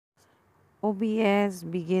OBS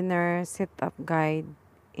Beginner Setup Guide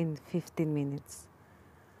in 15 minutes.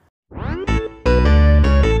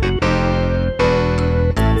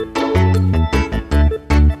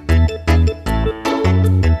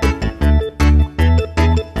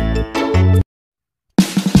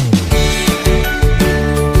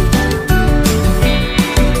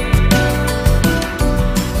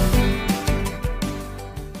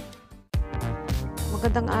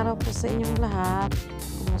 Magandang araw po sa inyong lahat.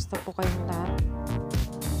 Kumusta po kayong lahat?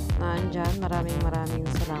 Naandyan, maraming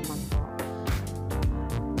salamat po.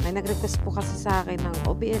 May nag-request po kasi sa akin ng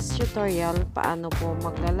OBS tutorial paano po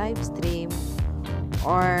magla-live stream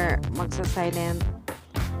or magsa-silent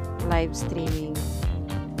live streaming.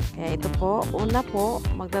 Kaya ito po, una po,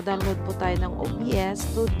 magda-download po tayo ng OBS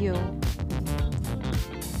Studio.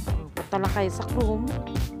 Punta lang kayo sa Chrome.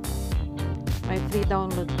 May free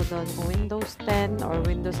download po doon kung Windows 10 or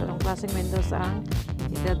Windows, anong klaseng Windows ang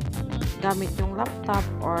gamit yung laptop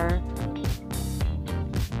or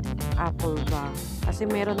Apple ba. Kasi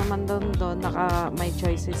meron naman doon may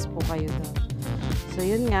choices po kayo doon. So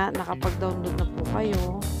yun nga, nakapag-download na po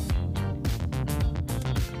kayo.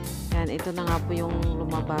 Yan, ito na nga po yung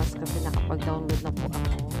lumabas kasi nakapag-download na po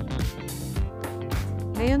ako.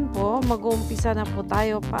 Ngayon po, mag-uumpisa na po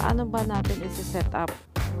tayo. Paano ba natin isi-set up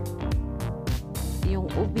yung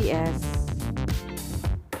OBS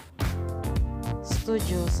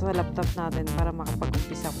Studio sa laptop natin para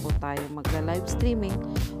makapag-umpisa po tayo magla-live streaming,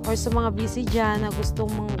 or sa mga busy dyan na gustong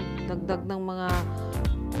magdagdag ng mga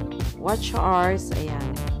watch hours. Ayan,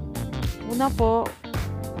 una po,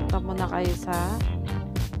 punta muna kayo sa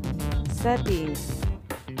settings.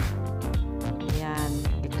 Ayan,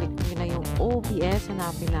 i-click nyo na yung OBS,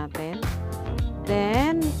 hanapin natin,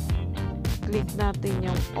 then click natin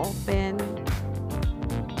yung open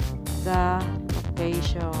the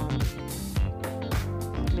location.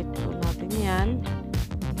 Click po natin yan.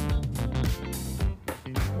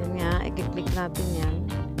 Yan nga, i-click natin yan.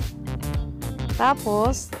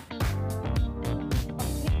 Tapos,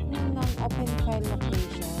 pag-click nyo ng open file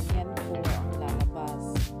location, yan po ang lalabas.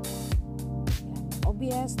 Yan.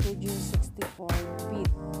 OBS Studio 64-bit.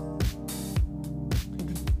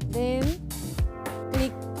 Then,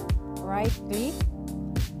 right click.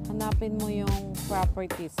 Hanapin mo yung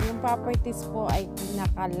properties. Yung properties po ay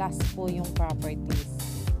pinaka-last po yung properties.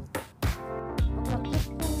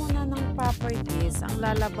 Pagka-click po muna ng properties, ang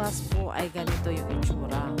lalabas po ay ganito yung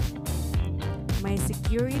itsura. May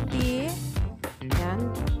security.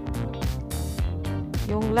 Yan.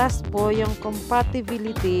 Yung last po, yung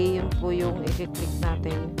compatibility, yun po yung i-click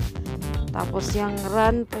natin. Tapos yung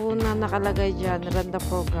run po na nakalagay dyan, run the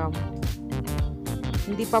program.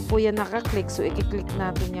 Hindi pa po yan nakaklik, so i-click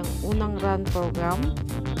natin yung unang run program.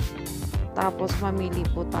 Tapos mamili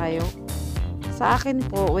po tayo. Sa akin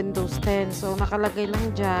po, Windows 10. So nakalagay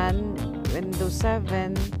lang dyan, Windows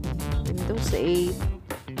 7, Windows 8,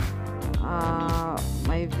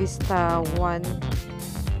 may Vista 1.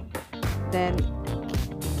 Then,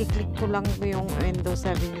 i-click ko lang po yung Windows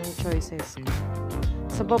 7 yung choices ko.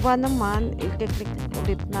 Sa baba naman, i-click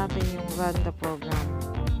ulit natin yung run the program.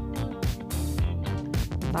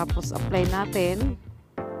 Tapos, apply natin.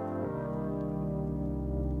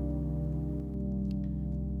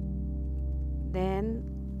 Then,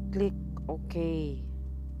 click OK.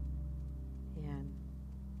 Ayan.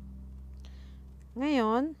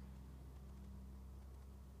 Ngayon,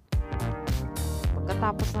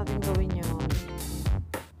 pagkatapos natin gawin yun,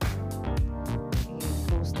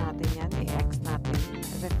 i-close natin yan, i-X natin,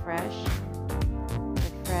 refresh,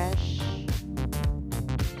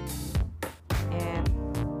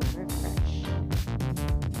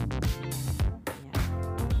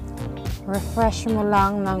 refresh mo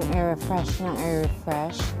lang ng i-refresh.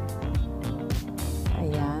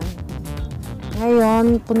 Ayan.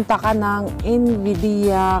 Ngayon, punta ka ng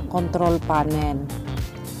NVIDIA Control Panel.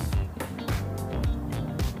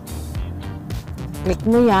 Click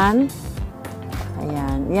mo yan.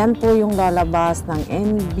 Ayan. Yan po yung lalabas ng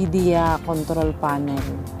NVIDIA Control Panel.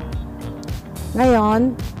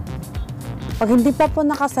 Ngayon, pag hindi pa po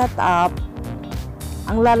nakaset up,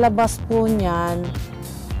 ang lalabas po niyan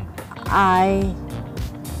ay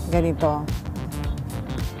ganito.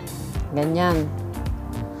 Ganyan.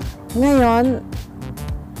 Ngayon,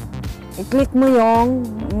 i-click mo yung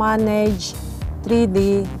Manage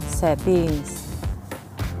 3D Settings.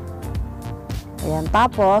 Ayan.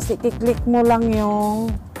 Tapos, i-click mo lang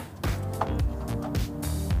yung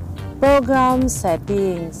Program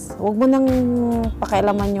Settings. Huwag mo nang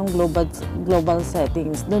pakialaman yung global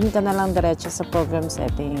settings. Doon ka na lang diretso sa Program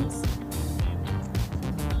Settings.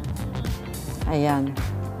 Ayan.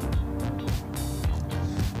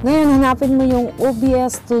 Ngayon, hanapin mo yung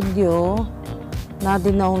OBS Studio na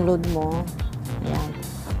dinownload mo. Ayan.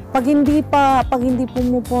 Pag hindi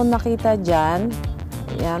mo po nakita dyan,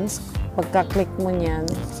 ayan, pagka-click mo niyan,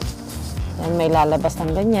 ayan, may lalabas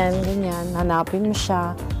ng ganyan, hanapin mo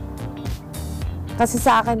siya. Kasi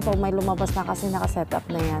sa akin po, may lumabas na kasi naka-setup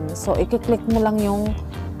na yan. So, i-click mo lang yung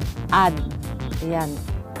add. Ayan.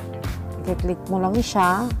 I-click mo lang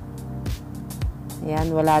siya. Ayan,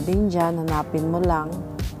 wala din dyan. Hanapin mo lang.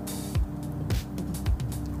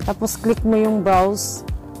 Tapos, click mo yung browse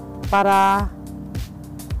para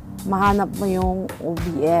mahanap mo yung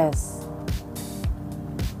OBS.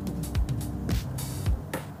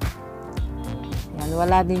 Ayan,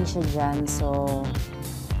 wala din siya dyan. So,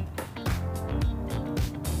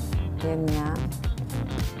 yan nga.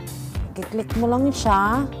 I-click mo lang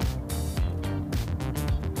siya.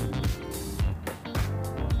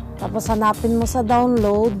 Tapos, hanapin mo sa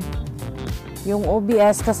download yung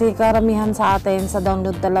OBS kasi karamihan sa atin sa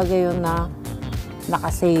download talaga yun na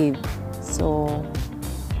nakasave. So,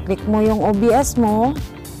 click mo yung OBS mo,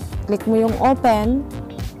 click mo yung open,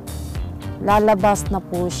 lalabas na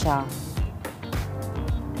po siya.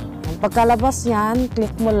 Pagkalabas yan,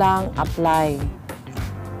 click mo lang apply.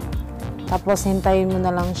 Tapos, hintayin mo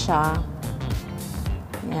na lang siya.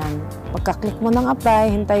 Yan. Pagka-click mo ng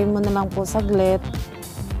apply, hintayin mo na lang po saglit.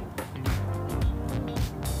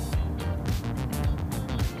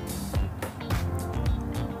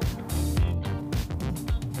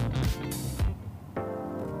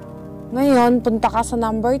 Ngayon, punta ka sa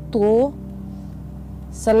number 2.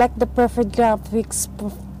 Select the preferred graphics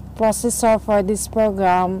processor for this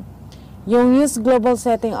program. Yung use global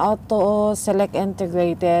setting auto select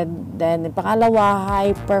integrated. Then, pangalawa,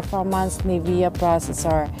 high performance NVIDIA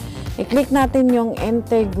processor. I-click natin yung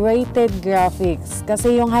integrated graphics.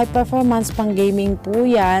 Kasi yung high performance pang gaming po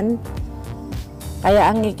yan.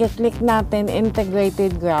 Kaya ang i-click natin,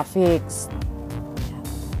 integrated graphics.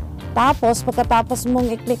 Tapos, pagkatapos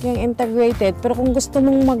mong i-click yung integrated, pero kung gusto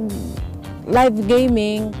mong mag-live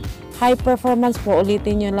gaming, high performance po,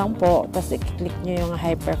 ulitin nyo lang po. Tapos, i-click nyo yung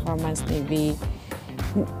high performance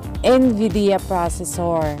NVIDIA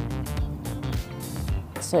processor.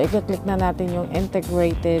 So, i-click na natin yung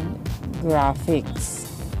integrated graphics.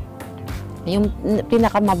 Yung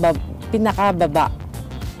pinakababa.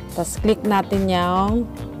 Tapos, click natin yung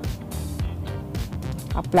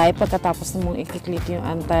apply pagkatapos mong i-click yung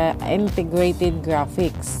integrated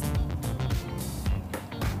graphics.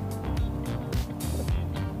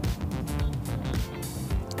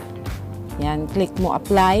 Yan, click mo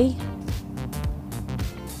apply.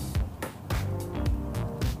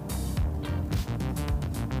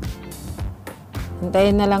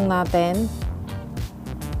 Hintayin na lang natin.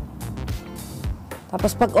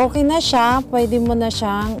 Tapos pag okay na siya, pwede mo na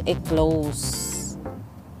siyang i-close.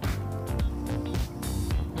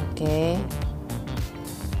 Okay.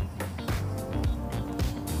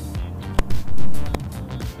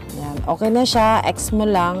 Yan. Okay na siya. X mo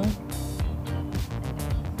lang.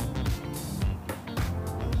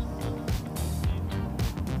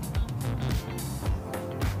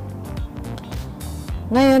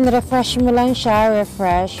 Ngayon, refresh mo lang siya.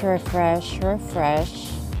 Refresh.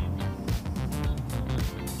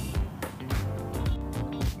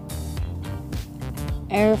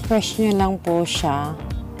 I-refresh nyo lang po siya.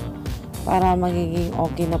 Para magiging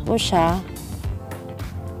okay na po siya.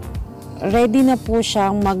 Ready na po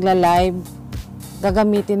siyang magla-live.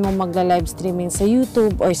 Gagamitin mo magla-live streaming sa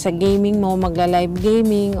YouTube or sa gaming mo, magla-live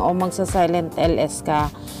gaming o magsa-silent LS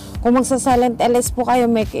ka. Kung magsa-silent LS po kayo,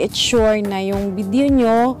 make it sure na yung video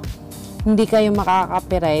nyo, hindi kayo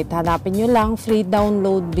makaka-copyright. Hanapin nyo lang free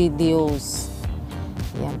download videos.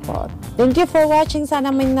 Yan po. Thank you for watching.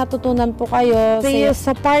 Sana may natutunan po kayo. See you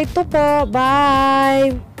sa part 2 po.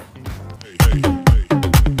 Bye!